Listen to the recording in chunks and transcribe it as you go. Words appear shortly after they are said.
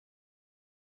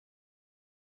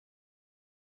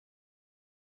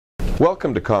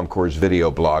Welcome to CommCore's video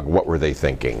blog, What Were They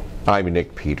Thinking? I'm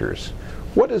Nick Peters.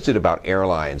 What is it about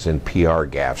airlines and PR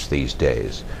gaffes these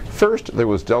days? First, there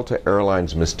was Delta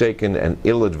Airlines' mistaken and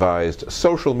ill-advised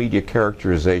social media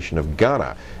characterization of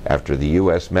Ghana after the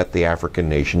U.S. met the African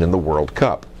nation in the World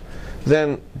Cup.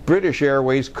 Then, British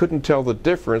Airways couldn't tell the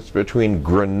difference between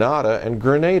Grenada and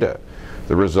Grenada.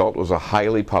 The result was a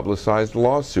highly publicized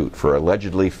lawsuit for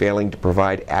allegedly failing to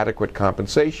provide adequate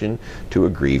compensation to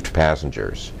aggrieved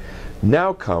passengers.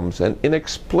 Now comes an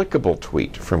inexplicable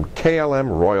tweet from KLM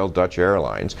Royal Dutch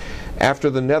Airlines after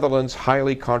the Netherlands'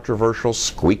 highly controversial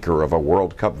squeaker of a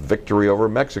World Cup victory over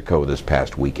Mexico this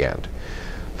past weekend.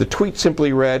 The tweet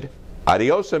simply read,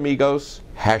 "Adios Amigos,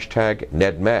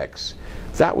 #NedMex."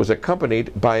 That was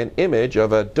accompanied by an image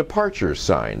of a departure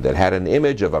sign that had an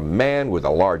image of a man with a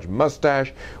large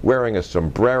mustache wearing a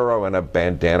sombrero and a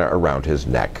bandana around his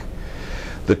neck.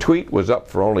 The tweet was up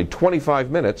for only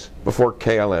 25 minutes before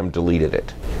KLM deleted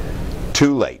it.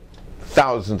 Too late.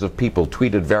 Thousands of people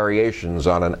tweeted variations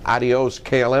on an Adios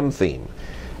KLM theme.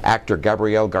 Actor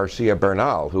Gabriel Garcia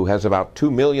Bernal, who has about 2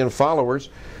 million followers,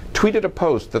 tweeted a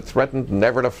post that threatened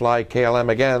never to fly KLM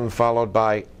again, followed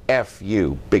by "F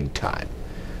you, big time."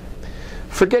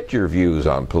 Forget your views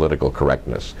on political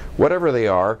correctness. Whatever they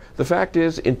are, the fact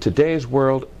is, in today's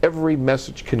world, every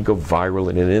message can go viral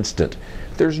in an instant.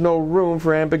 There's no room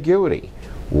for ambiguity.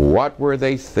 What were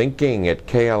they thinking at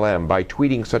KLM by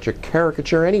tweeting such a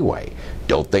caricature anyway?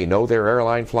 Don't they know their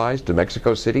airline flies to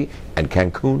Mexico City and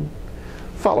Cancun?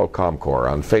 Follow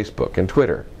CommCore on Facebook and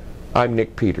Twitter. I'm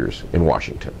Nick Peters in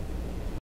Washington.